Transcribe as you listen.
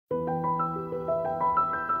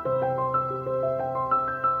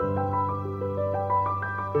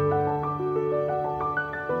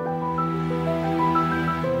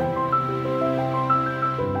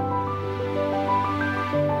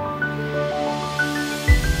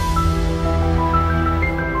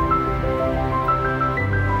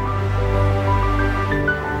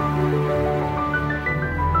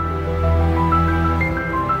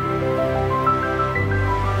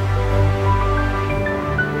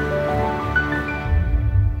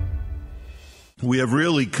We have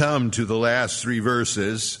really come to the last three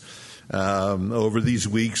verses. Over these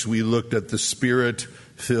weeks, we looked at the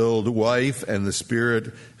Spirit-filled wife and the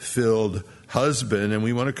Spirit-filled husband, and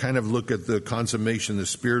we want to kind of look at the consummation, the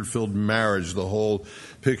Spirit-filled marriage, the whole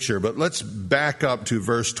picture. But let's back up to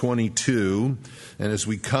verse 22, and as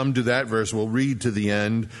we come to that verse, we'll read to the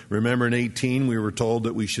end. Remember in 18, we were told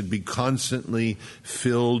that we should be constantly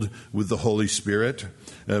filled with the Holy Spirit.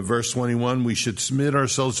 Verse 21, we should submit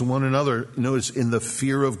ourselves to one another. Notice, in the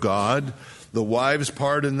fear of God. The wives'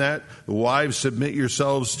 part in that, the wives, submit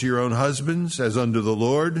yourselves to your own husbands as unto the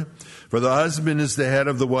Lord. For the husband is the head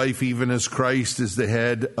of the wife, even as Christ is the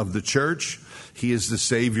head of the church. He is the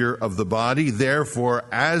Savior of the body. Therefore,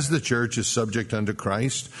 as the church is subject unto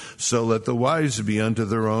Christ, so let the wives be unto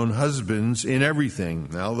their own husbands in everything.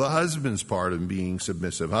 Now, the husband's part in being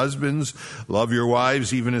submissive. Husbands, love your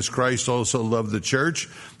wives, even as Christ also loved the church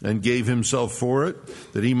and gave himself for it,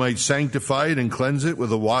 that he might sanctify it and cleanse it with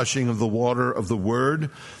the washing of the water of the word,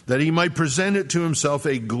 that he might present it to himself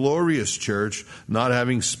a glorious church, not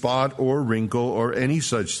having spot or wrinkle or any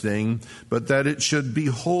such thing, but that it should be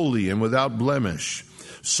holy and without blemish.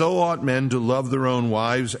 So ought men to love their own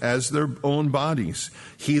wives as their own bodies.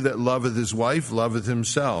 He that loveth his wife loveth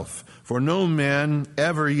himself. For no man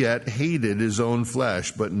ever yet hated his own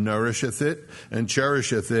flesh, but nourisheth it and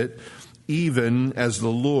cherisheth it, even as the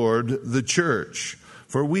Lord the church.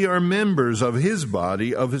 For we are members of his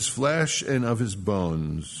body, of his flesh, and of his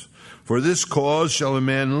bones. For this cause shall a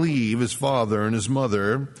man leave his father and his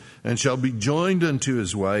mother, and shall be joined unto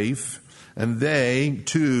his wife, and they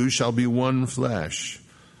two shall be one flesh.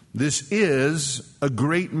 This is a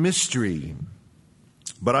great mystery.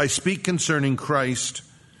 But I speak concerning Christ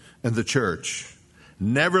and the church.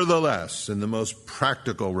 Nevertheless, in the most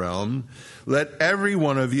practical realm, let every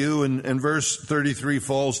one of you, and verse 33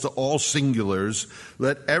 falls to all singulars,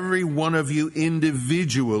 let every one of you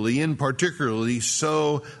individually and particularly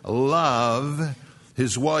so love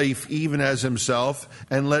his wife even as himself,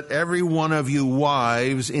 and let every one of you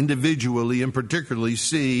wives individually and particularly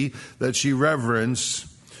see that she reverence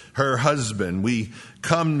her husband. We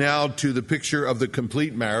come now to the picture of the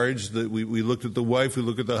complete marriage. We looked at the wife, we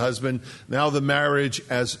looked at the husband. Now the marriage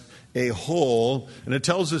as a whole. And it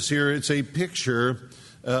tells us here it's a picture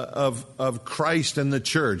of Christ and the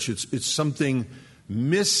church. It's something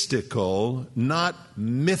mystical, not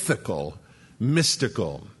mythical,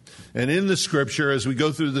 mystical. And in the Scripture, as we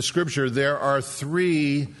go through the Scripture, there are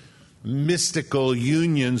three mystical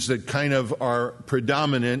unions that kind of are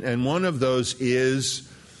predominant, and one of those is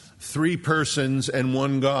three persons and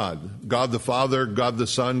one God. God the Father, God the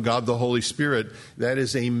Son, God the Holy Spirit. That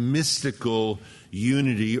is a mystical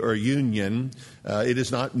unity or union. It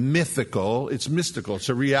is not mythical, it's mystical. It's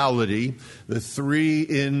a reality. The three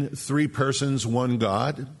in three persons, one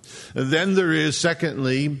God. And then there is,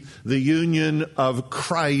 secondly, the union of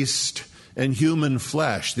Christ and human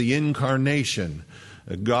flesh, the incarnation.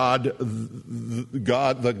 God,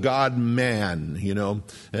 the God-man,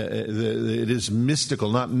 it is mystical,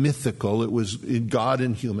 not mythical. It was God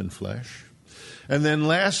in human flesh. And then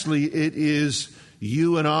lastly, it is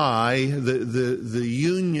you and I, the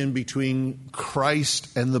union between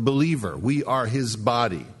Christ and the believer. We are his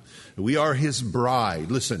body. We are his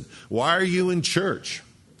bride. Listen, why are you in church?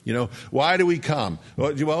 Why do we come?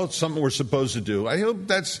 Well, it's something we're supposed to do. I hope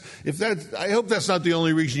that's not the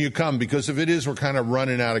only reason you come, because if it is, we're kind of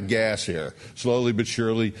running out of gas here. Slowly but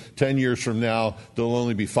surely, 10 years from now, there'll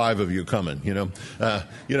only be 5 of you coming,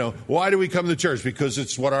 Why do we come to church? Because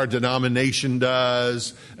it's what our denomination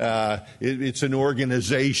does. It's an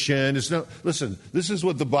organization. Listen, this is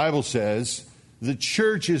what the Bible says. The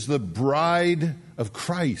church is the bride of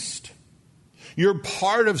Christ. You're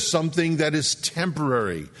part of something that is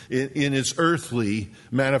temporary in its earthly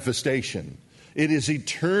manifestation. It is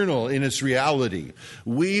eternal in its reality.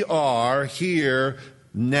 We are here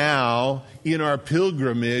now in our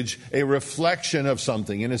pilgrimage, a reflection of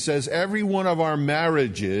something. And it says every one of our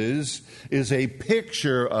marriages is a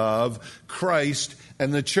picture of Christ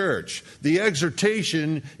and the church. The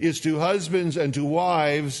exhortation is to husbands and to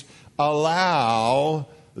wives, allow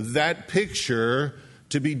that picture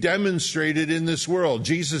to be demonstrated in this world.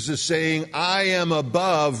 Jesus is saying, I am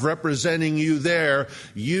above representing you there.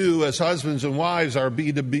 You as husbands and wives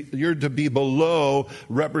you're to be below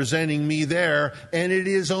representing me there. And it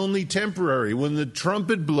is only temporary. When the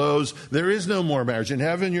trumpet blows, there is no more marriage. In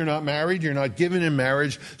heaven, you're not married. You're not given in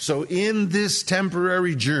marriage. So in this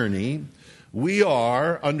temporary journey, We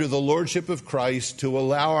are under the lordship of Christ to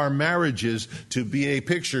allow our marriages to be a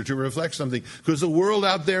picture, to reflect something, because the world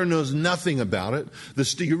out there knows nothing about it.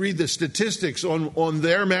 You read the statistics on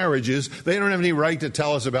their marriages. They don't have any right to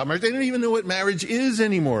tell us about marriage. They don't even know what marriage is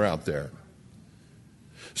anymore out there.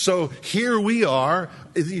 So here we are.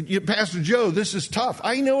 Pastor Joe, this is tough.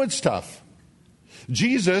 I know it's tough.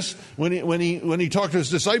 Jesus, when he talked to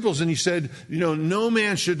his disciples and he said, no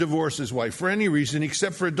man should divorce his wife for any reason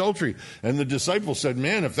except for adultery. And the disciples said,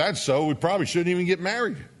 man, if that's so, we probably shouldn't even get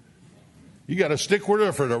married. You got to stick with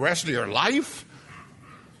her for the rest of your life?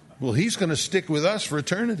 Well, he's going to stick with us for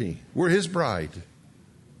eternity. We're his bride.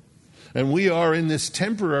 And we are in this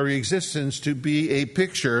temporary existence to be a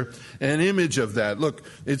picture, an image of that. Look,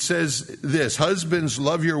 it says this, husbands,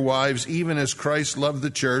 love your wives, even as Christ loved the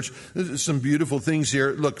church. There's some beautiful things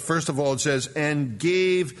here. Look, first of all, it says, and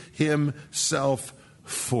gave himself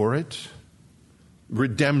for it.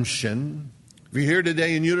 Redemption. If you're here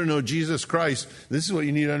today and you don't know Jesus Christ, this is what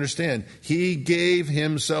you need to understand. He gave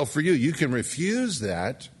himself for you. You can refuse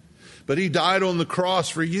that. But he died on the cross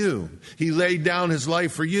for you. He laid down his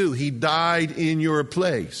life for you. He died in your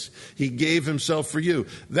place. He gave himself for you.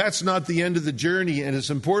 That's not the end of the journey, and it's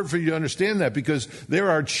important for you to understand that, because there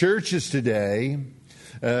are churches today,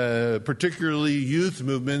 particularly youth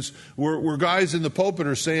movements, where guys in the pulpit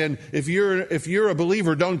are saying, if you're a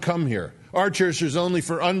believer, don't come here. Our church is only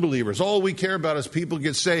for unbelievers. All we care about is people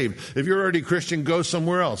get saved. If you're already a Christian, go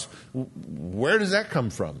somewhere else. Where does that come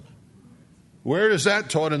from? Where is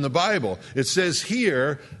that taught in the Bible? It says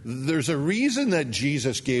here, there's a reason that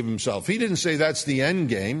Jesus gave himself. He didn't say that's the end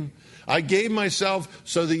game. I gave myself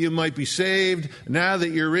so that you might be saved. Now that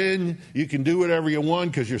you're in, you can do whatever you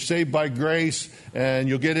want because you're saved by grace and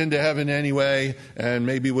you'll get into heaven anyway, and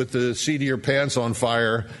maybe with the seat of your pants on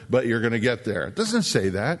fire, but you're going to get there. It doesn't say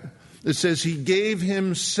that. It says he gave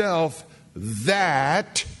himself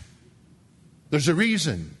that. There's a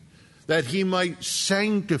reason. That he might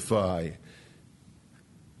sanctify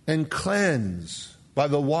and cleanse by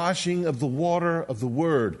the washing of the water of the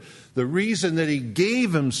word. The reason that he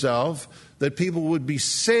gave himself, that people would be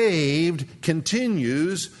saved,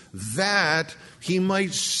 continues, that he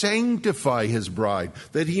might sanctify his bride,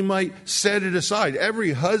 that he might set it aside.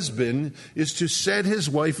 Every husband is to set his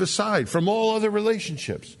wife aside from all other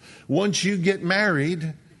relationships. Once you get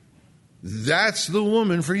married, that's the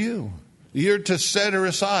woman for you. You're to set her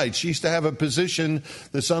aside. She's to have a position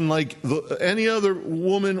that's unlike any other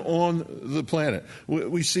woman on the planet.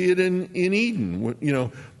 We see it in Eden.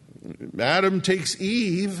 Adam takes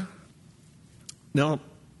Eve. Now,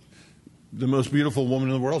 the most beautiful woman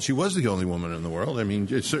in the world. She was the only woman in the world. I mean,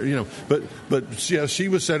 but yeah, she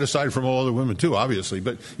was set aside from all other women too, obviously.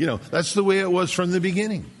 But that's the way it was from the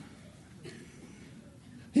beginning.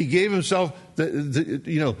 He gave himself,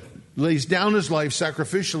 lays down his life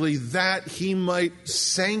sacrificially that he might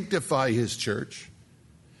sanctify his church.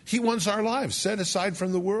 He wants our lives set aside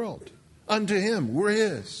from the world. Unto him, we're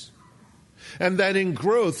his. And that in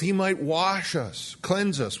growth he might wash us,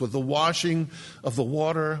 cleanse us with the washing of the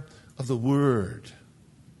water of the word.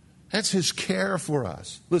 That's his care for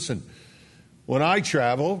us. Listen, when I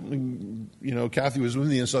travel, Kathy was with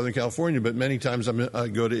me in Southern California, but many times I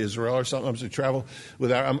go to Israel or something. I'm to travel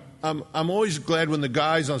with her. I'm always glad when the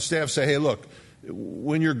guys on staff say, "Hey, look,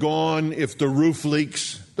 when you're gone, if the roof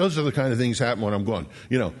leaks," those are the kind of things happen when I'm gone.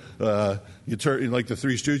 You turn, like the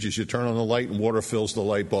Three Stooges, you turn on the light and water fills the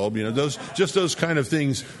light bulb. Those kind of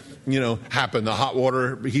things. Happen. The hot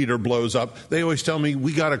water heater blows up. They always tell me,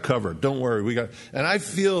 we got it covered. Don't worry. And I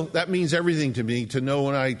feel that means everything to me to know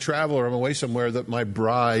when I travel or I'm away somewhere that my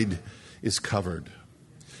bride is covered.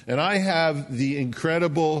 And I have the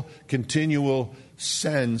incredible, continual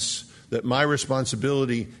sense that my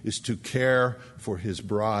responsibility is to care for his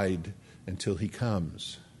bride until he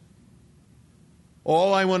comes.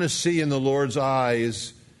 All I want to see in the Lord's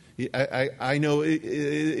eyes, I know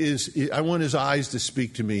I want his eyes to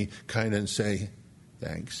speak to me kind of and say,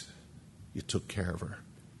 thanks. You took care of her.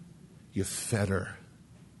 You fed her.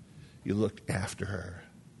 You looked after her.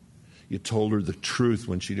 You told her the truth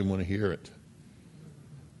when she didn't want to hear it.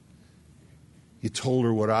 You told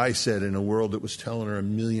her what I said in a world that was telling her a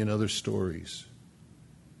million other stories.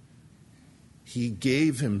 He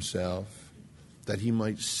gave himself that he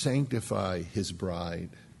might sanctify his bride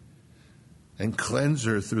and cleanse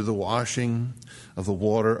her through the washing of the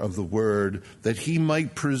water of the word, that he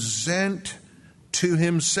might present to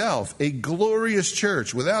himself a glorious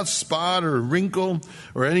church without spot or wrinkle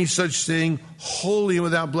or any such thing, holy and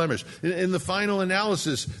without blemish. In the final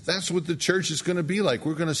analysis, that's what the church is going to be like.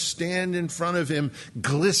 We're going to stand in front of him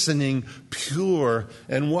glistening, pure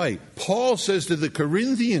and white. Paul says to the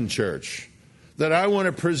Corinthian church, that I want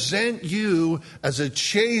to present you as a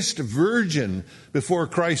chaste virgin before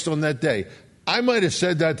Christ on that day. I might have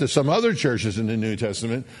said that to some other churches in the New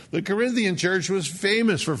Testament. The Corinthian church was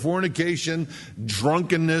famous for fornication,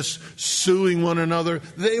 drunkenness, suing one another.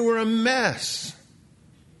 They were a mess.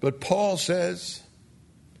 But Paul says,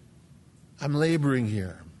 I'm laboring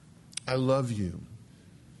here. I love you.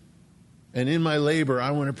 And in my labor, I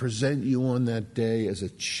want to present you on that day as a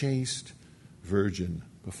chaste virgin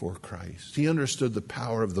before Christ. He understood the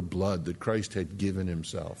power of the blood that Christ had given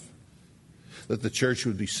himself, that the church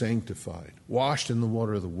would be sanctified, washed in the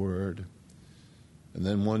water of the Word, and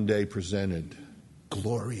then one day presented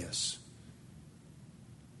glorious,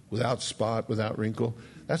 without spot, without wrinkle.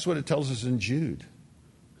 That's what it tells us in Jude,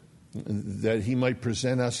 that he might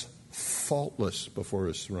present us faultless before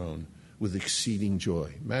his throne with exceeding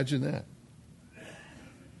joy. Imagine that.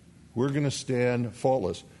 We're going to stand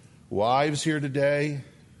faultless. Wives here today,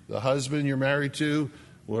 the husband you're married to,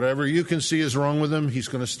 whatever you can see is wrong with him, he's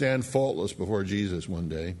going to stand faultless before Jesus one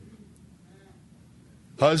day.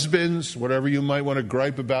 Husbands, whatever you might want to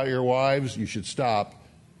gripe about your wives, you should stop.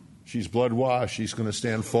 She's blood washed. She's going to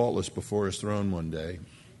stand faultless before his throne one day.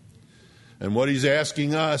 And what he's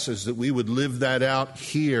asking us is that we would live that out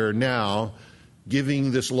here now,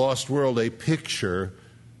 giving this lost world a picture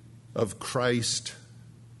of Christ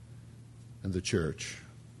and the church.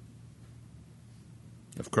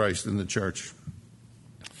 Of Christ and the church.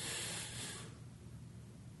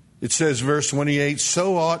 It says, verse 28,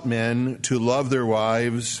 so ought men to love their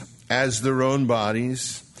wives as their own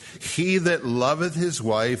bodies. He that loveth his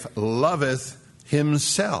wife loveth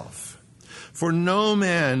himself. For no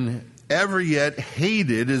man ever yet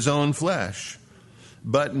hated his own flesh,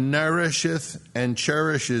 but nourisheth and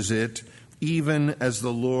cherishes it, even as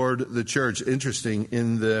the Lord the church. Interesting,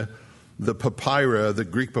 in the papyra, the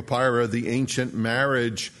Greek papyra, the ancient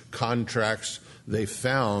marriage contracts they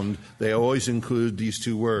found, they always include these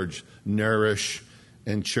two words, nourish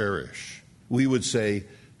and cherish. We would say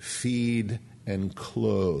feed and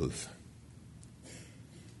clothe.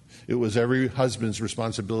 It was every husband's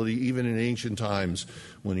responsibility, even in ancient times,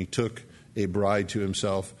 when he took a bride to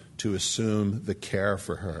himself, to assume the care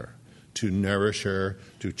for her, to nourish her,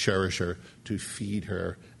 to cherish her, to feed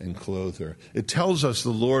her and clothe her. It tells us the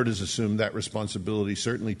Lord has assumed that responsibility,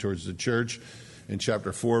 certainly towards the church. In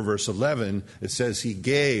chapter 4, verse 11, it says he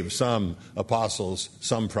gave some apostles,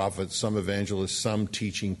 some prophets, some evangelists, some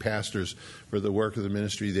teaching pastors for the work of the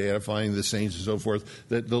ministry, the edifying of the saints and so forth,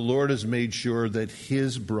 that the Lord has made sure that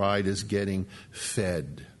his bride is getting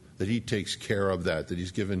fed, that he takes care of that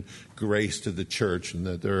he's given grace to the church, and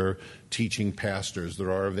that there are teaching pastors,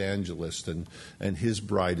 there are evangelists, and his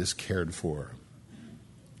bride is cared for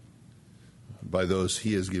by those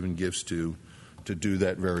he has given gifts to do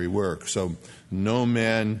that very work. So no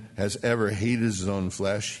man has ever hated his own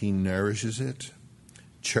flesh. He nourishes it,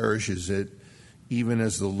 cherishes it, even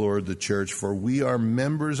as the Lord the church. For we are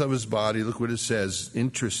members of his body. Look what it says.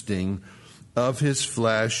 Interesting. Of his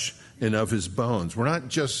flesh and of his bones.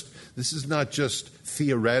 This is not just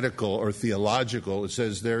theoretical or theological. It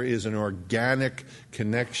says there is an organic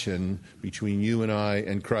connection between you and I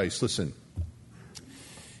and Christ. Listen.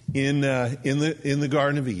 In the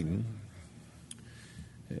Garden of Eden,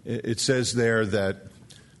 it says there that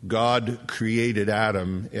God created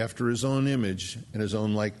Adam after his own image and his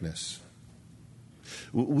own likeness.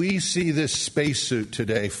 We see this spacesuit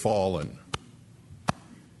today fallen.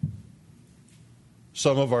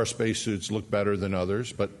 Some of our spacesuits look better than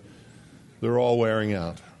others, but they're all wearing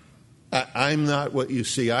out. I'm not what you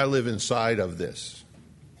see. I live inside of this.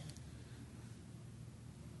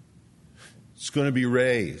 It's going to be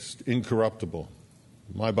raised, incorruptible.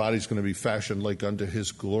 My body's going to be fashioned like unto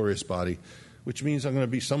his glorious body, which means I'm going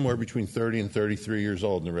to be somewhere between 30 and 33 years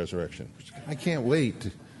old in the resurrection. I can't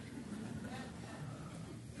wait.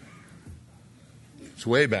 It's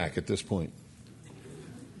way back at this point.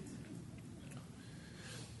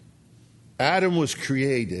 Adam was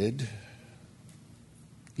created.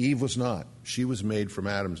 Eve was not. She was made from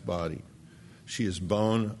Adam's body. She is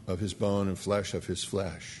bone of his bone and flesh of his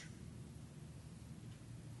flesh.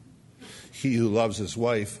 He who loves his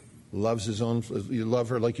wife loves his own. You love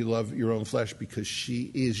her like you love your own flesh, because she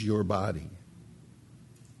is your body.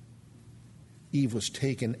 Eve was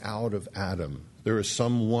taken out of Adam. There is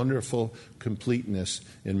some wonderful completeness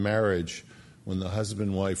in marriage when the husband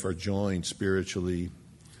and wife are joined spiritually,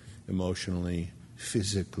 emotionally,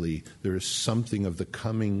 physically. There is something of the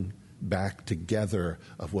coming back together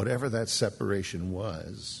of whatever that separation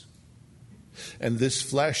was. And this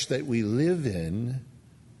flesh that we live in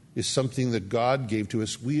is something that God gave to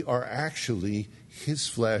us. We are actually his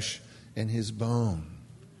flesh and his bone.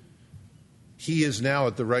 He is now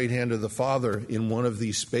at the right hand of the Father in one of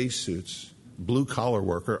these spacesuits, blue-collar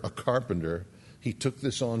worker, a carpenter. He took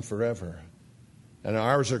this on forever. And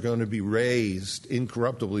ours are going to be raised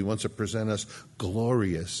incorruptibly once it present us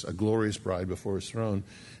glorious, a glorious bride before his throne.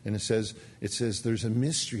 And it says there's a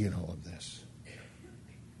mystery in all of this.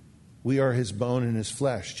 We are his bone and his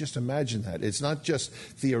flesh. Just imagine that. It's not just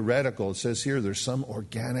theoretical. It says here there's some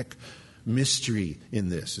organic mystery in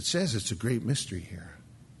this. It says it's a great mystery here.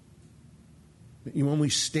 When we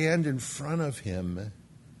stand in front of him,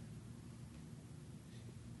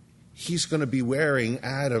 he's going to be wearing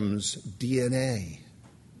Adam's DNA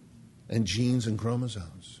and genes and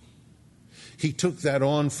chromosomes. He took that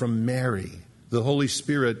on from Mary. The Holy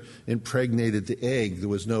Spirit impregnated the egg. There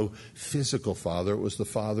was no physical father. It was the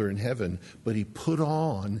Father in heaven. But he put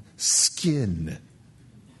on skin,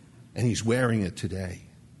 and he's wearing it today.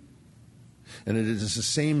 And it is the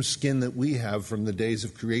same skin that we have from the days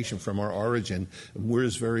of creation, from our origin. And we're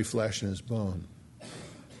his very flesh and his bone.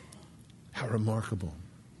 How remarkable.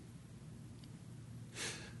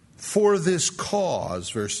 For this cause,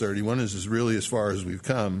 verse 31, this is really as far as we've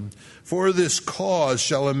come. For this cause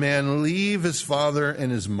shall a man leave his father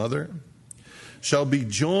and his mother, shall be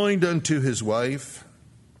joined unto his wife.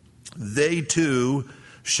 They two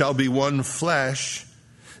shall be one flesh.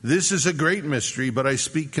 This is a great mystery, but I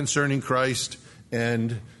speak concerning Christ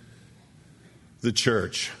and the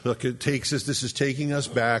church. Look, this is taking us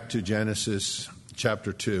back to Genesis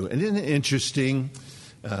chapter 2. And isn't it interesting?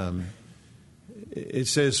 It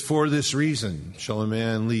says, for this reason shall a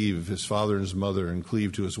man leave his father and his mother and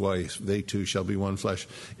cleave to his wife. They two shall be one flesh.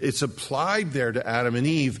 It's applied there to Adam and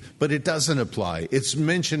Eve, but it doesn't apply. It's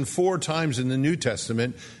mentioned 4 times in the New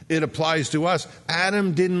Testament. It applies to us.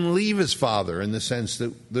 Adam didn't leave his father in the sense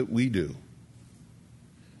that we do.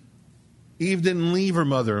 Eve didn't leave her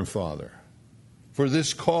mother and father. For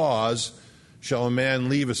this cause shall a man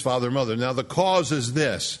leave his father and mother. Now the cause is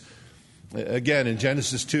this. Again, in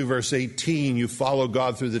Genesis 2, verse 18, you follow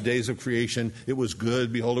God through the days of creation. It was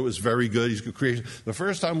good. Behold, it was very good. He's good creation. The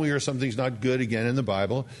first time we hear something's not good again in the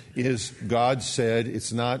Bible is God said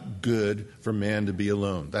it's not good for man to be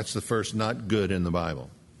alone. That's the first not good in the Bible.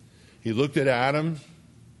 He looked at Adam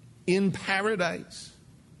in paradise.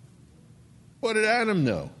 What did Adam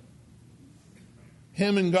know?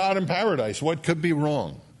 Him and God in paradise. What could be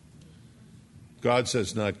wrong? God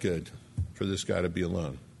says not good for this guy to be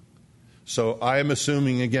alone. So I am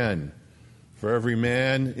assuming again, for every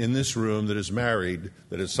man in this room that is married,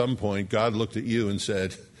 that at some point God looked at you and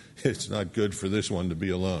said, it's not good for this one to be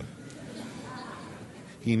alone.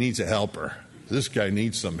 He needs a helper. This guy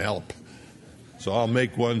needs some help. So I'll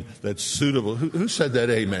make one that's suitable. Who said that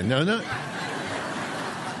amen? No.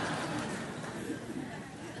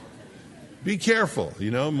 Be careful.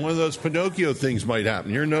 One of those Pinocchio things might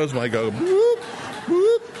happen. Your nose might go, boop,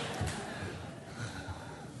 boop.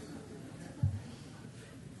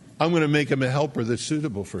 I'm going to make him a helper that's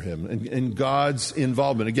suitable for him. And God's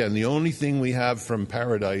involvement. Again, the only thing we have from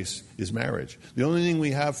paradise is marriage. The only thing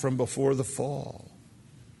we have from before the fall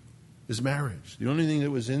is marriage. The only thing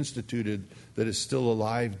that was instituted that is still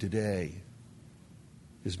alive today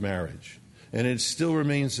is marriage. And it still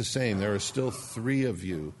remains the same. There are still 3 of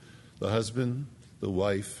you, the husband, the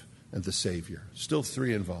wife, and the Savior. Still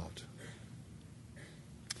 3 involved.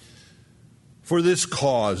 For this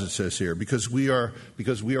cause, it says here, because we are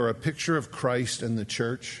a picture of Christ and the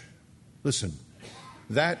church. Listen,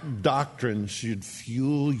 that doctrine should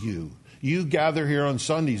fuel you. You gather here on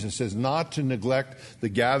Sundays. It says not to neglect the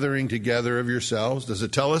gathering together of yourselves. Does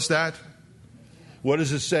it tell us that? What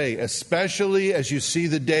does it say? Especially as you see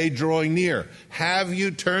the day drawing near. Have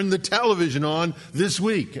you turned the television on this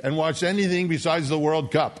week and watched anything besides the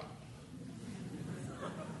World Cup?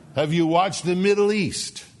 Have you watched the Middle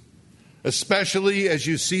East? Especially as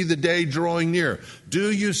you see the day drawing near.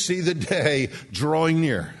 Do you see the day drawing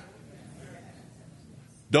near?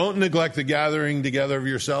 Don't neglect the gathering together of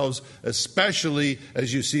yourselves, especially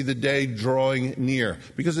as you see the day drawing near.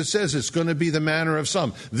 Because it says it's going to be the manner of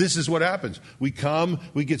some. This is what happens. We come,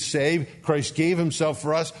 we get saved. Christ gave himself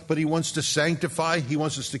for us, but he wants to sanctify. He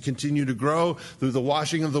wants us to continue to grow through the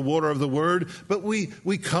washing of the water of the word. But we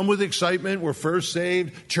come with excitement. We're first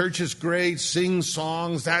saved. Church is great. Sing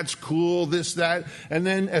songs. That's cool. This, that. And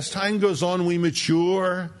then as time goes on, we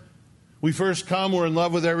mature. We first come, we're in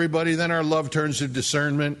love with everybody, then our love turns to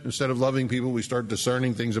discernment. Instead of loving people, we start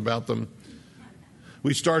discerning things about them.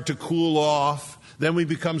 We start to cool off. Then we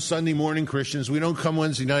become Sunday morning Christians. We don't come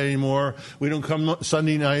Wednesday night anymore. We don't come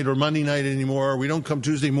Sunday night or Monday night anymore. We don't come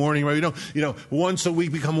Tuesday morning. We don't, once a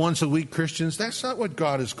week become once a week Christians. That's not what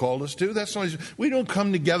God has called us to. We don't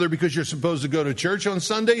come together because you're supposed to go to church on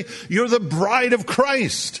Sunday. You're the bride of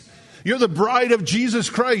Christ. You're the bride of Jesus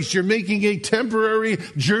Christ. You're making a temporary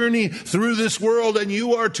journey through this world, and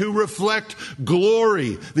you are to reflect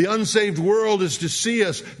glory. The unsaved world is to see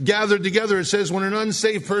us gathered together. It says when an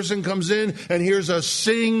unsaved person comes in and hears us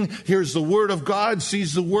sing, hears the word of God,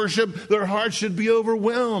 sees the worship, their hearts should be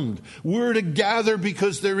overwhelmed. We're to gather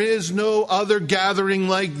because there is no other gathering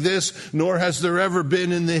like this, nor has there ever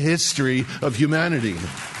been in the history of humanity.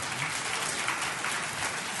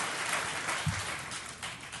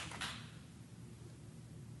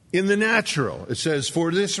 In the natural, it says,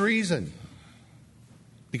 for this reason,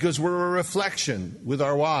 because we're a reflection with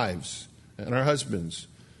our wives and our husbands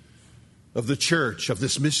of the church, of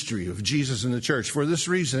this mystery of Jesus and the church. For this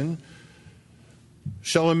reason,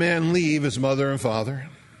 shall a man leave his mother and father?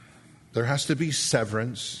 There has to be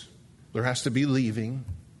severance. There has to be leaving.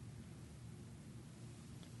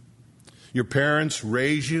 Your parents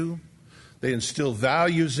raise you. They instill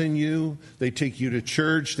values in you. They take you to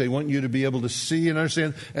church. They want you to be able to see and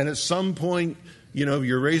understand. And at some point,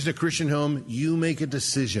 you're raised in a Christian home, you make a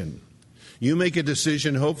decision. You make a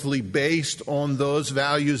decision hopefully based on those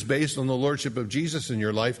values, based on the lordship of Jesus in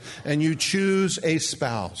your life, and you choose a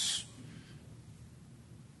spouse.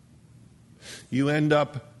 You end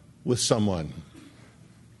up with someone.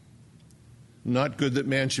 Not good that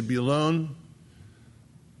man should be alone.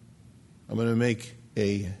 I'm going to make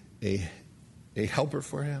a helper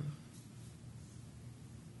for him.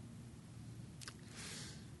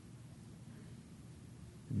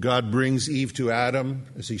 God brings Eve to Adam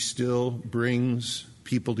as he still brings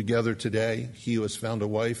people together today. He who has found a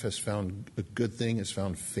wife has found a good thing, has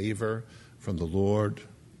found favor from the Lord.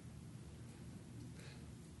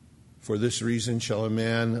 For this reason shall a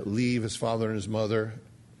man leave his father and his mother.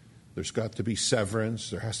 There's got to be severance.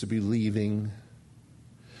 There has to be leaving.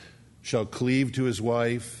 Shall cleave to his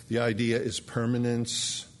wife. The idea is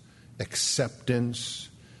permanence, acceptance.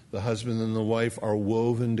 The husband and the wife are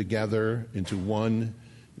woven together into one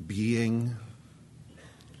being.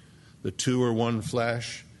 The two are one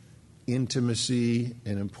flesh. Intimacy,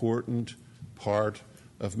 an important part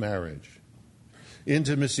of marriage.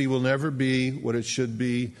 Intimacy will never be what it should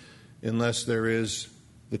be unless there is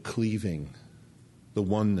the cleaving, the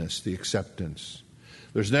oneness, the acceptance.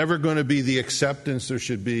 There's never going to be the acceptance there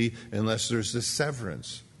should be unless there's the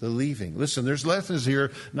severance, the leaving. Listen, there's lessons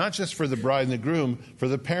here, not just for the bride and the groom, for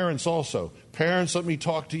the parents also. Parents, let me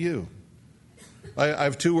talk to you. I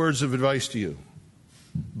have 2 words of advice to you.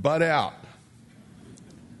 Butt out.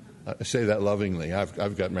 I say that lovingly.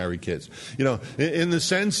 I've got married kids. In the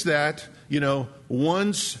sense that,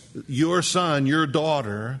 once your son, your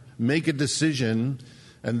daughter make a decision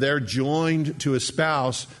and they're joined to a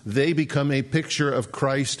spouse, they become a picture of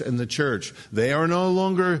Christ and the church. They are no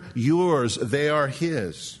longer yours, they are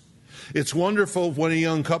his. It's wonderful when a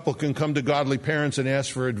young couple can come to godly parents and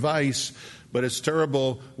ask for advice, but it's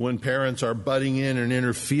terrible when parents are butting in and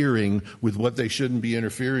interfering with what they shouldn't be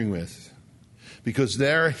interfering with. Because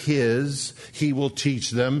they're his, he will teach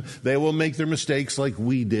them. They will make their mistakes like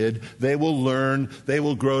we did. They will learn. They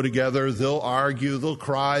will grow together. They'll argue. They'll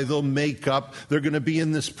cry. They'll make up. They're going to be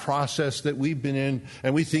in this process that we've been in,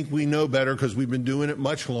 and we think we know better because we've been doing it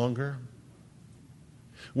much longer.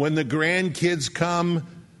 When the grandkids come,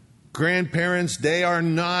 grandparents, they are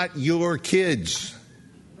not your kids.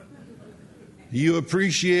 You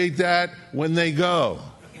appreciate that when they go.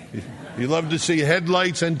 You love to see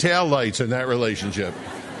headlights and taillights in that relationship.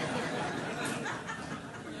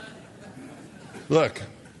 Look,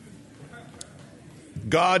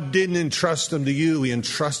 God didn't entrust them to you. He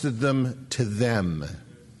entrusted them to them.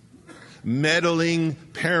 Meddling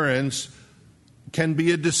parents can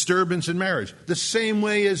be a disturbance in marriage. The same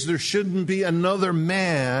way as there shouldn't be another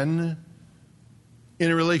man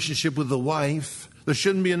in a relationship with the wife. There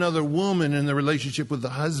shouldn't be another woman in the relationship with the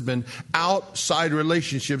husband. Outside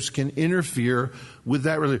relationships can interfere with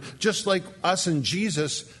that relationship. Just like us and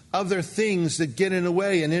Jesus, other things that get in the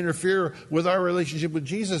way and interfere with our relationship with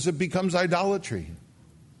Jesus, it becomes idolatry.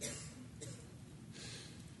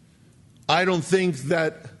 I don't think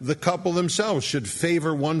that the couple themselves should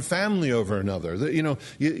favor one family over another.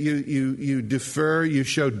 You defer, you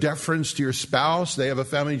show deference to your spouse. They have a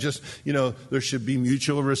family, there should be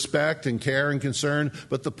mutual respect and care and concern.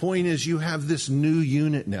 But the point is, you have this new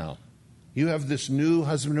unit now. You have this new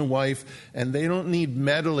husband and wife, and they don't need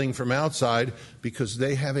meddling from outside because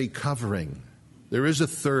they have a covering. There is a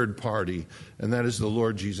third party, and that is the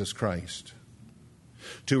Lord Jesus Christ.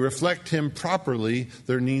 To reflect him properly,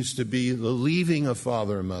 there needs to be the leaving of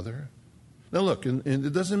father and mother. Now look, and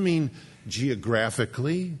it doesn't mean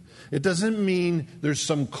geographically. It doesn't mean there's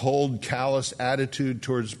some cold, callous attitude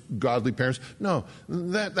towards godly parents. No,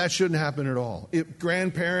 that shouldn't happen at all.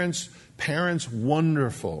 Grandparents, parents,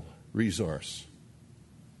 wonderful resource.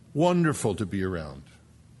 Wonderful to be around.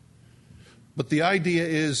 But the idea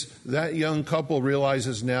is that young couple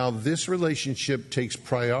realizes now this relationship takes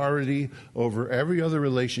priority over every other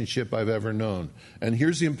relationship I've ever known. And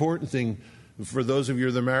here's the important thing. For those of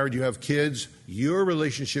you that are married, you have kids, your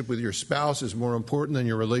relationship with your spouse is more important than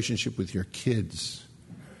your relationship with your kids.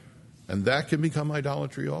 And that can become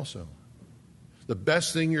idolatry also. The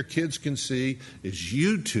best thing your kids can see is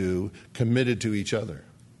you two committed to each other.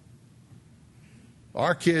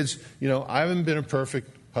 Our kids, I haven't been a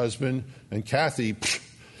perfect husband, and Kathy,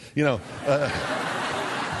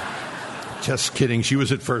 just kidding, she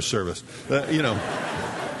was at first service,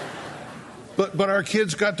 But our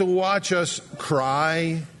kids got to watch us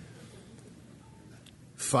cry,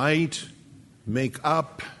 fight, make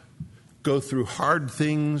up, go through hard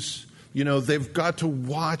things. They've got to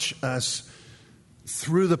watch us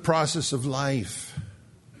through the process of life.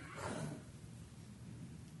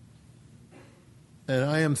 And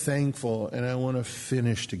I am thankful, and I want to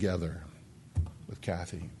finish together with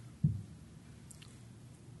Kathy.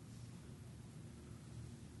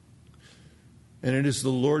 And it is the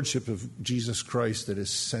lordship of Jesus Christ that is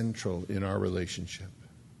central in our relationship.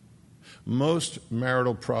 Most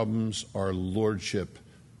marital problems are lordship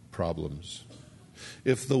problems.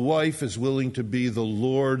 If the wife is willing to be the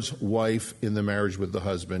Lord's wife in the marriage with the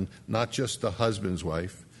husband, not just the husband's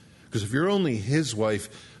wife, because if you're only his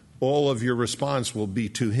wife, all of your response will be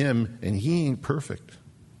to him, and he ain't perfect.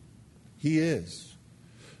 He is.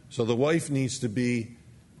 So the wife needs to be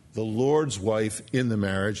the Lord's wife in the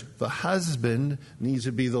marriage. The husband needs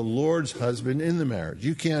to be the Lord's husband in the marriage.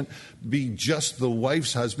 You can't be just the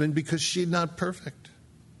wife's husband because she's not perfect.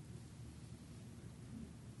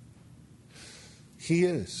 He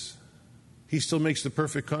is. He still makes the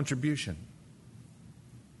perfect contribution.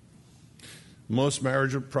 Most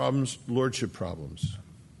marriage problems, lordship problems.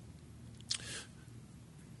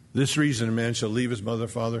 This reason a man shall leave his mother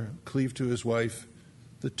and father, cleave to his wife.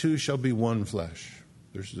 The two shall be one flesh.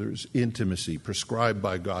 There's intimacy prescribed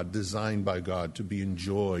by God, designed by God to be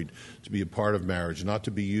enjoyed, to be a part of marriage, not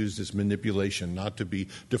to be used as manipulation, not to be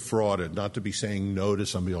defrauded, not to be saying no to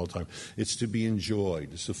somebody all the time. It's to be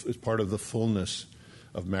enjoyed. It's part of the fullness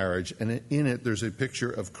of marriage. And in it, there's a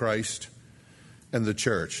picture of Christ and the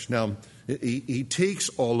church. Now, he takes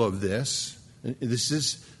all of this. This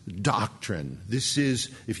is doctrine. This is,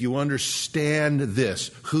 if you understand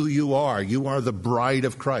this, who you are the bride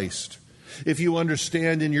of Christ. If you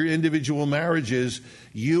understand in your individual marriages,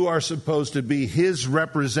 you are supposed to be his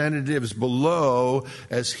representatives below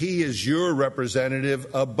as he is your representative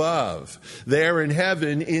above. There in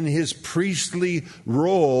heaven, in his priestly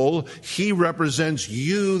role, he represents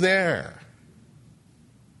you there.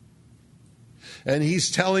 And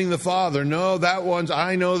he's telling the Father, no,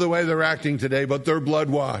 I know the way they're acting today, but they're blood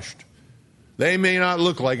washed. They may not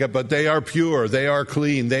look like it, but they are pure, they are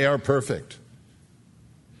clean, they are perfect.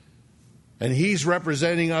 And he's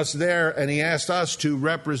representing us there, and he asked us to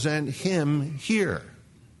represent him here.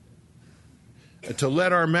 To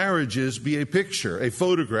let our marriages be a picture, a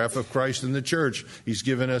photograph of Christ in the church. He's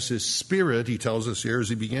given us his Spirit, he tells us here as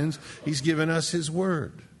he begins. He's given us his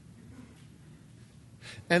Word.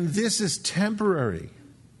 And this is temporary.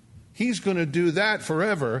 He's going to do that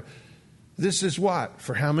forever. This is what?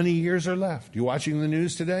 For how many years are left? You watching the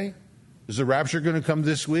news today? Is the rapture going to come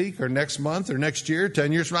this week or next month or next year,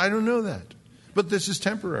 10 years from now? I don't know that. But this is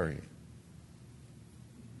temporary.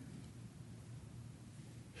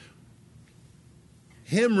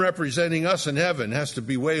 Him representing us in heaven has to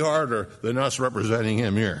be way harder than us representing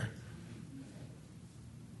him here.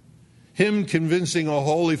 Him convincing a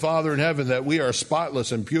holy Father in heaven that we are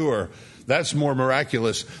spotless and pure, that's more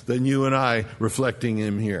miraculous than you and I reflecting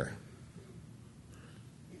him here.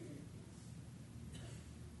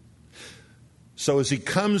 So as he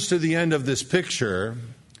comes to the end of this picture,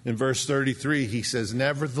 in verse 33, he says,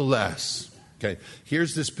 nevertheless. Okay,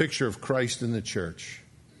 here's this picture of Christ in the church.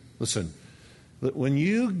 Listen, when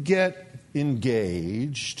you get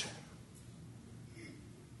engaged,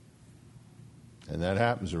 and that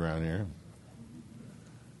happens around here,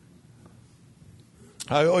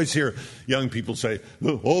 I always hear young people say,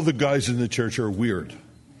 all the guys in the church are weird.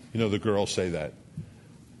 The girls say that.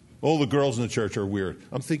 All the girls in the church are weird.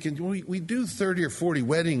 I'm thinking, we do 30 or 40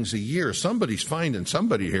 weddings a year. Somebody's finding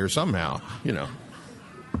somebody here somehow,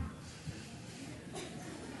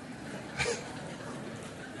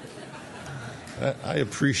 I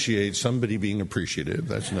appreciate somebody being appreciative.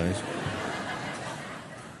 That's nice.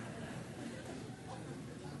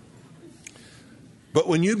 But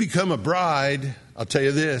when you become a bride, I'll tell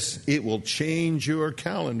you this, it will change your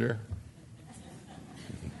calendar.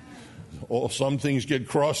 Some things get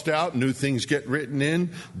crossed out, new things get written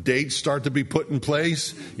in, dates start to be put in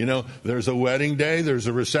place. You know, there's a wedding day, there's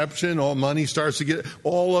a reception, all money starts to get,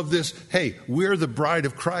 all of this. Hey, we're the bride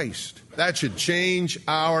of Christ. That should change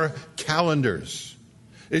our calendars.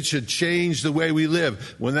 It should change the way we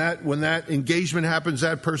live. When that engagement happens,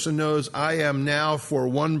 that person knows I am now for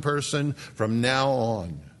one person from now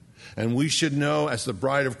on. And we should know, as the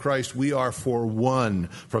bride of Christ, we are for one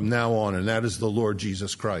from now on, and that is the Lord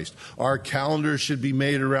Jesus Christ. Our calendars should be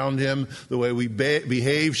made around him. The way we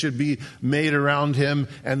behave should be made around him.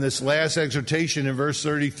 And this last exhortation in verse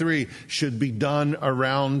 33 should be done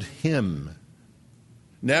around him.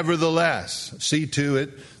 Nevertheless, see to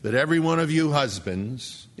it that every one of you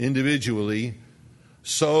husbands, individually,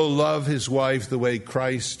 so love his wife the way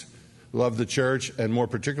Christ loved the church, and more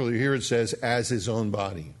particularly here it says, as his own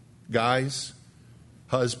body. Guys,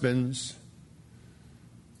 husbands.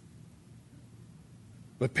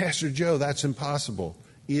 But Pastor Joe, that's impossible.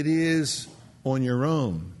 It is on your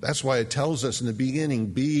own. That's why it tells us in the beginning,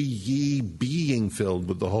 be ye being filled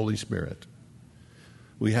with the Holy Spirit.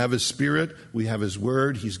 We have his Spirit, we have his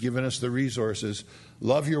word, he's given us the resources.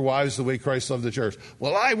 Love your wives the way Christ loved the church.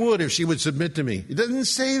 Well, I would if she would submit to me. It doesn't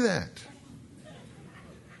say that.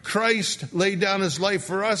 Christ laid down his life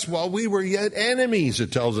for us while we were yet enemies,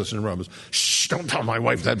 it tells us in Romans. Shh, don't tell my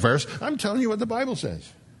wife that verse. I'm telling you what the Bible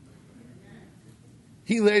says.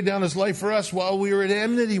 He laid down his life for us while we were at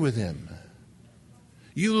enmity with him.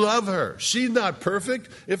 You love her. She's not perfect.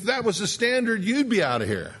 If that was the standard, you'd be out of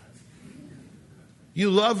here. You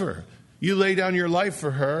love her. You lay down your life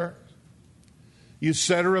for her. You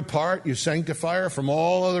set her apart. You sanctify her from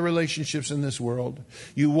all other relationships in this world.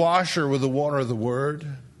 You wash her with the water of the word.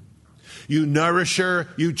 You nourish her.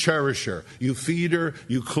 You cherish her. You feed her.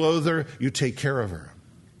 You clothe her. You take care of her.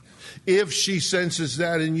 If she senses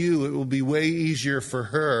that in you, it will be way easier for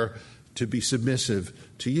her to be submissive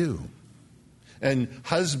to you. And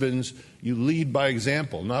husbands, you lead by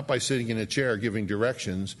example, not by sitting in a chair giving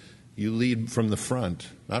directions. You lead from the front,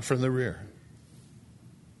 not from the rear.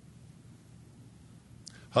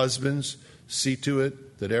 Husbands, see to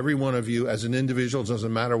it that every one of you, as an individual, it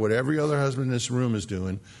doesn't matter what every other husband in this room is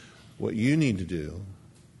doing, what you need to do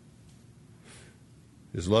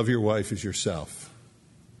is love your wife as yourself.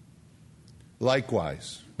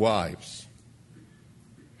 Likewise, wives,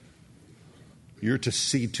 you're to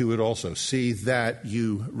see to it also. See that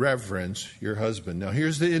you reverence your husband. Now,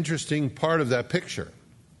 here's the interesting part of that picture.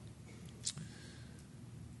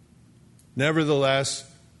 Nevertheless,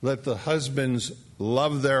 let the husbands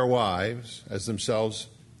love their wives as themselves.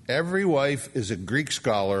 Every wife is a Greek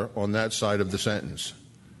scholar on that side of the sentence.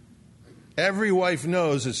 Every wife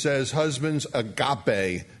knows it says, husbands,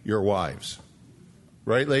 agape your wives.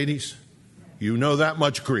 Right, ladies? You know that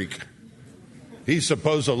much Greek. He's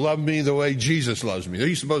supposed to love me the way Jesus loves me.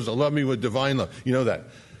 He's supposed to love me with divine love. You know that.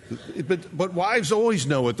 But wives always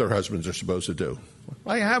know what their husbands are supposed to do.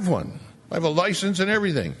 I have one. I have a license and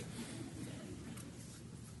everything.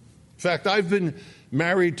 In fact, I've been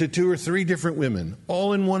married to 2 or 3 different women,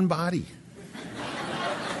 all in one body,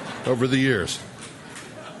 over the years.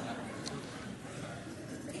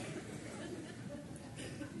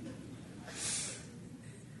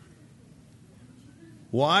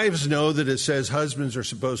 Wives know that it says husbands are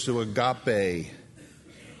supposed to agape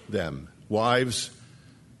them. Wives,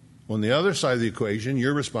 on the other side of the equation,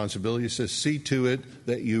 your responsibility says see to it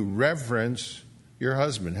that you reverence your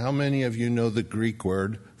husband. How many of you know the Greek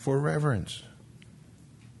word for reverence?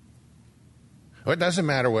 Well, it doesn't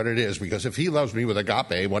matter what it is, because if he loves me with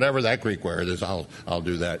agape, whatever that Greek word is, I'll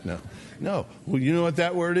do that. No. Well, you know what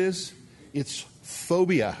that word is? It's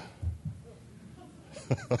phobia.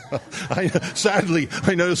 Sadly,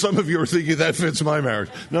 I know some of you are thinking that fits my marriage.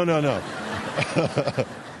 No.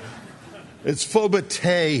 It's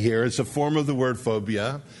phobate here. It's a form of the word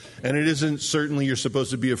phobia. And it isn't certainly you're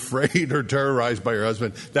supposed to be afraid or terrorized by your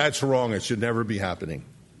husband. That's wrong. It should never be happening.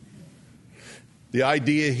 The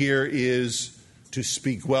idea here is to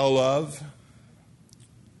speak well of,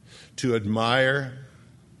 to admire,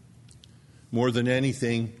 more than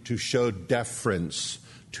anything, to show deference,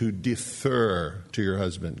 to defer to your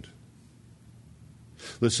husband.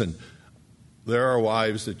 Listen, there are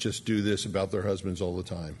wives that just do this about their husbands all the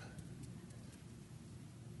time.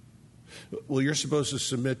 Well, you're supposed to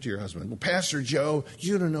submit to your husband. Well, Pastor Joe,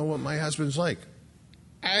 you don't know what my husband's like.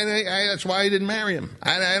 That's why I didn't marry him.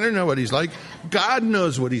 I don't know what he's like. God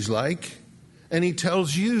knows what he's like. And he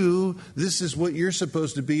tells you this is what you're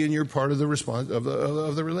supposed to be, and you're part of the response of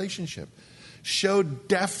the relationship. Show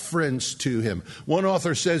deference to him. One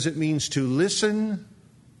author says it means to listen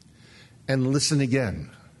and listen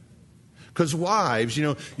again. Because wives,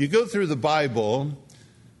 you go through the Bible,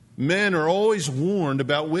 men are always warned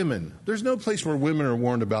about women. There's no place where women are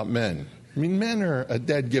warned about men. I mean, men are a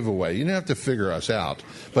dead giveaway. You don't have to figure us out.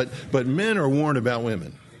 But men are warned about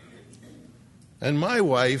women. And my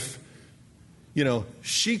wife,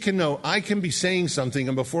 she can know I can be saying something,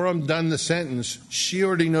 and before I'm done the sentence, she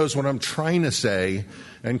already knows what I'm trying to say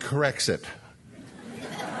and corrects it.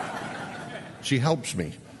 She helps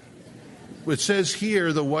me. It says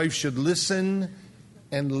here the wife should listen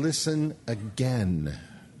and listen again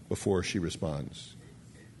before she responds.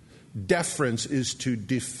 Deference is to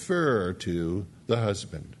defer to the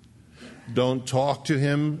husband. Don't talk to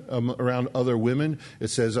him around other women. It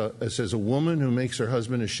says a woman who makes her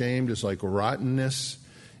husband ashamed is like rottenness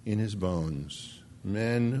in his bones.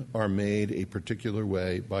 Men are made a particular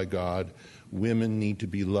way by God. Women need to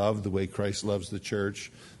be loved the way Christ loves the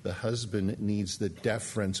church. The husband needs the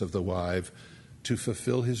deference of the wife to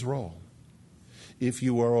fulfill his role. If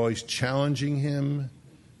you are always challenging him,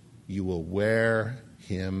 you will wear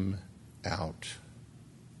him out.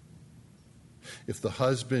 If the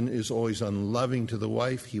husband is always unloving to the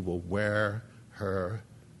wife, he will wear her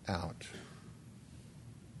out.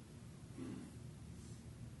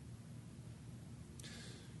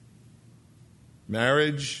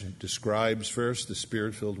 Marriage describes first the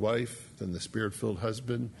Spirit-filled wife, then the Spirit-filled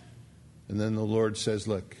husband, and then the Lord says,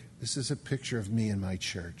 look, this is a picture of me and my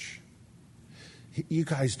church. You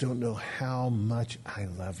guys don't know how much I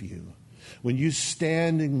love you. When you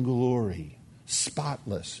stand in glory,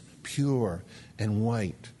 spotless, pure, and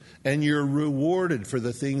white, and you're rewarded for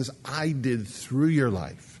the things I did through your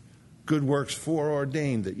life, good works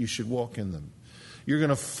foreordained that you should walk in them. You're going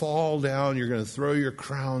to fall down. You're going to throw your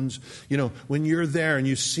crowns. When you're there and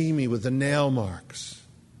you see me with the nail marks,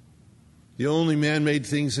 the only man-made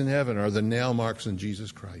things in heaven are the nail marks in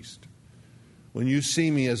Jesus Christ. When you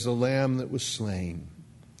see me as the lamb that was slain,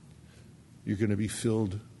 you're going to be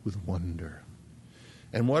filled with wonder.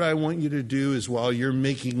 And what I want you to do is while you're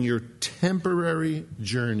making your temporary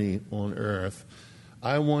journey on earth,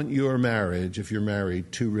 I want your marriage, if you're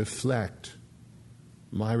married, to reflect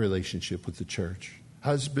my relationship with the church.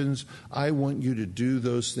 Husbands, I want you to do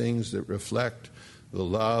those things that reflect the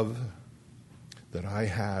love that I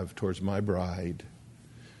have towards my bride.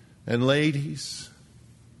 And ladies,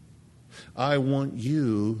 I want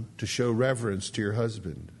you to show reverence to your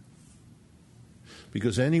husband.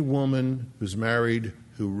 Because any woman who's married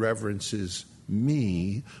who reverences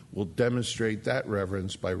me will demonstrate that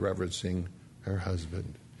reverence by reverencing her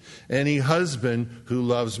husband. Any husband who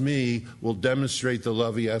loves me will demonstrate the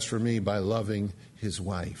love he has for me by loving his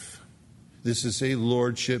wife. This is a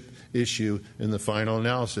lordship issue in the final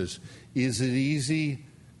analysis. Is it easy?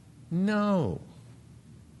 No.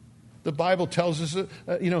 The Bible tells us,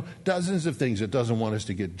 dozens of things. It doesn't want us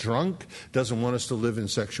to get drunk, doesn't want us to live in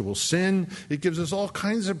sexual sin. It gives us all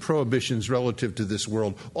kinds of prohibitions relative to this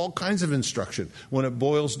world, all kinds of instruction. When it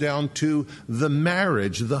boils down to the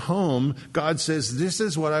marriage, the home, God says, this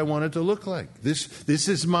is what I want it to look like. This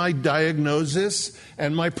is my diagnosis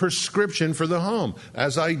and my prescription for the home.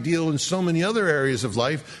 As I deal in so many other areas of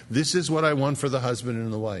life, this is what I want for the husband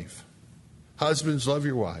and the wife. Husbands, love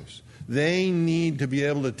your wives. They need to be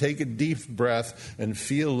able to take a deep breath and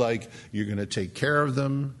feel like you're going to take care of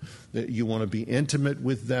them, that you want to be intimate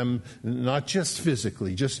with them, not just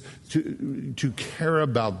physically, just to care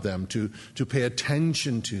about them, to pay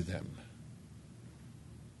attention to them.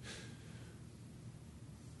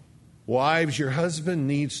 Wives, your husband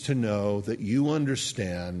needs to know that you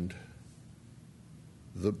understand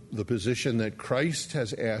the position that Christ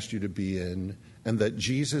has asked you to be in, and that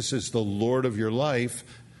Jesus is the Lord of your life.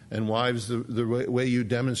 And wives, the way you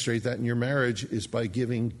demonstrate that in your marriage is by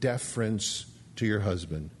giving deference to your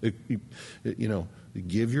husband.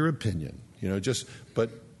 Give your opinion. But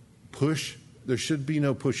push. There should be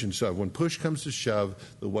no push and shove. When push comes to shove,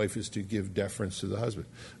 the wife is to give deference to the husband.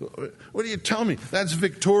 What do you tell me? That's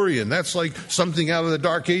Victorian. That's like something out of the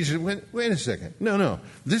Dark Ages. Wait a second. No.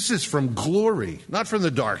 This is from glory, not from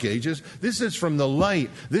the Dark Ages. This is from the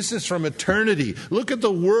light. This is from eternity. Look at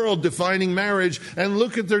the world defining marriage and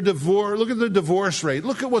look at their divorce. Look at the divorce rate.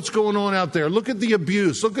 Look at what's going on out there. Look at the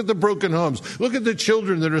abuse. Look at the broken homes. Look at the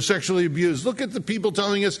children that are sexually abused. Look at the people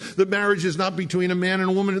telling us that marriage is not between a man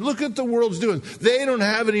and a woman. Look at the world's doing. They don't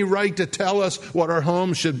have any right to tell us what our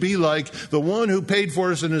home should be like. The one who paid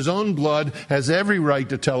for us in his own blood has every right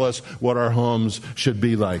to tell us what our homes should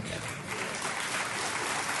be like.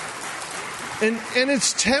 And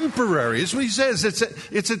it's temporary. That's what he says.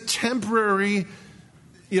 It's a temporary,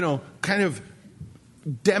 kind of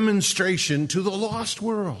demonstration to the lost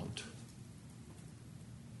world.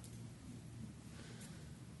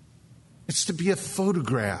 It's to be a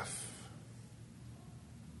photograph.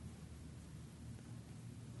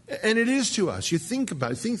 And it is to us. You think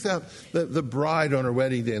about it. Think that the bride on her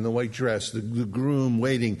wedding day in the white dress, the groom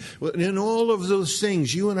waiting. In all of those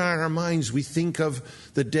things, you and I in our minds, we think of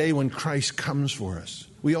the day when Christ comes for us.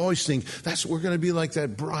 We always think we're going to be like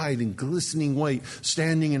that bride in glistening white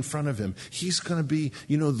standing in front of him. He's going to be,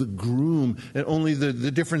 the groom. And only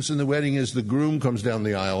the difference in the wedding is the groom comes down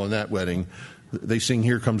the aisle in that wedding. They sing,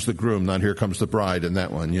 "Here comes the groom," not "Here comes the bride" in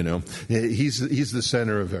that one, He's the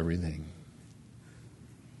center of everything.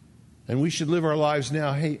 And we should live our lives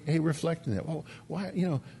now, hey, reflecting that. Well, why,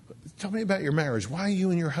 tell me about your marriage. Why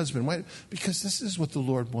you and your husband? Why? Because this is what the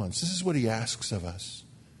Lord wants. This is what he asks of us.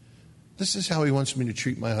 This is how he wants me to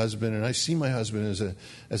treat my husband, and I see my husband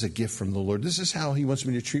as a gift from the Lord. This is how he wants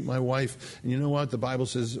me to treat my wife. And you know what? The Bible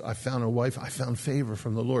says, I found a wife, I found favor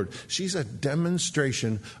from the Lord. She's a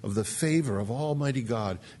demonstration of the favor of Almighty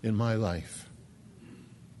God in my life.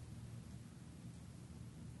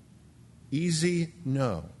 Easy?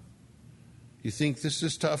 No. You think this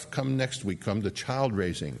is tough? Come next week. Come to child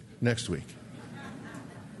raising next week.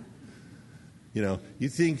 You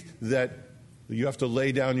think that you have to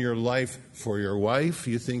lay down your life for your wife?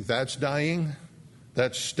 You think that's dying?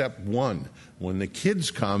 That's step one. When the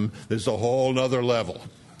kids come, there's a whole other level.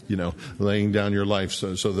 Laying down your life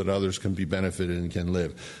so that others can be benefited and can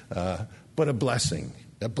live. But a blessing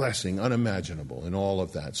unimaginable in all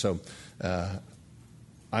of that. So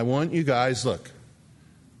I want you guys, look,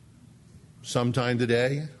 sometime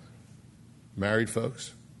today, married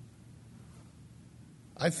folks,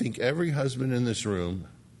 I think every husband in this room,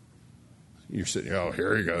 you're sitting,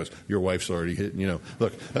 here he goes. Your wife's already hit,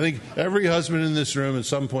 Look, I think every husband in this room at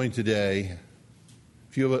some point today,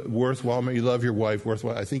 if you have a worthwhile, you love your wife,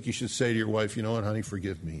 I think you should say to your wife, you know what, honey,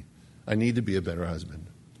 forgive me. I need to be a better husband.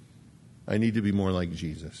 I need to be more like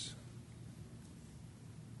Jesus.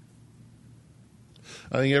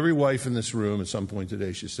 I think every wife in this room at some point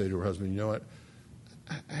today should say to her husband, you know what,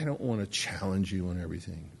 I don't want to challenge you on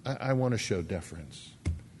everything. I want to show deference.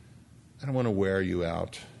 I don't want to wear you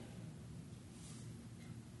out.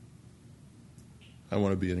 I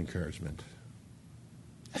want to be an encouragement.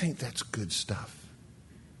 I think that's good stuff.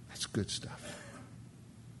 That's good stuff.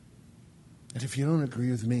 And if you don't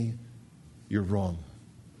agree with me, you're wrong.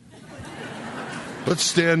 Let's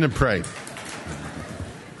stand and pray.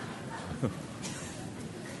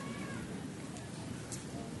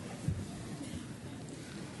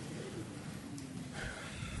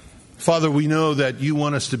 Father, we know that you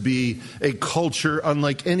want us to be a culture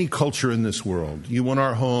unlike any culture in this world. You want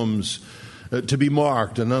our homes to be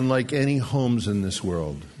marked and unlike any homes in this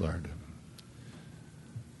world, Lord.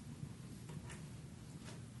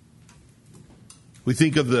 We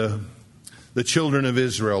think of the children of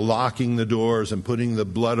Israel locking the doors and putting the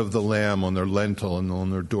blood of the lamb on their lintel and on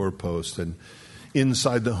their doorpost, and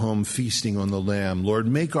inside the home feasting on the lamb. Lord,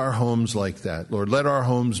 make our homes like that. Lord, let our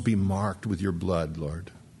homes be marked with your blood, Lord.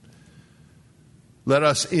 Let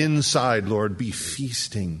us inside, Lord, be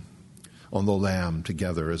feasting on the Lamb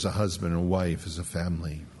together as a husband and wife, as a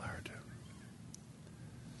family, Lord.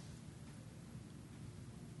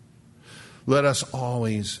 Let us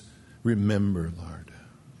always remember, Lord,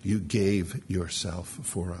 you gave yourself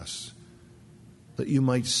for us, that you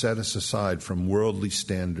might set us aside from worldly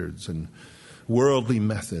standards and worldly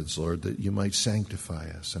methods, Lord, that you might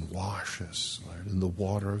sanctify us and wash us, Lord, in the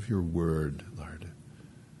water of your word, Lord.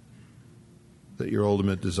 That your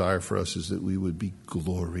ultimate desire for us is that we would be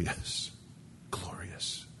glorious.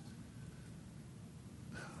 Glorious.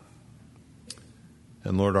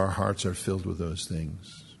 And Lord, our hearts are filled with those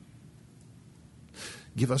things.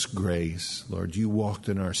 Give us grace, Lord. You walked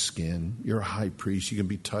in our skin. You're a high priest. You can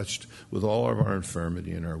be touched with all of our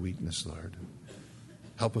infirmity and our weakness, Lord.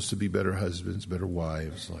 Help us to be better husbands, better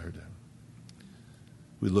wives, Lord.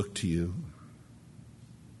 We look to you.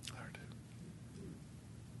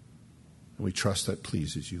 We trust that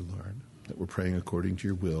pleases you, Lord, that we're praying according to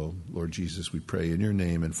your will. Lord Jesus, we pray in your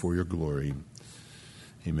name and for your glory.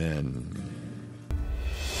 Amen.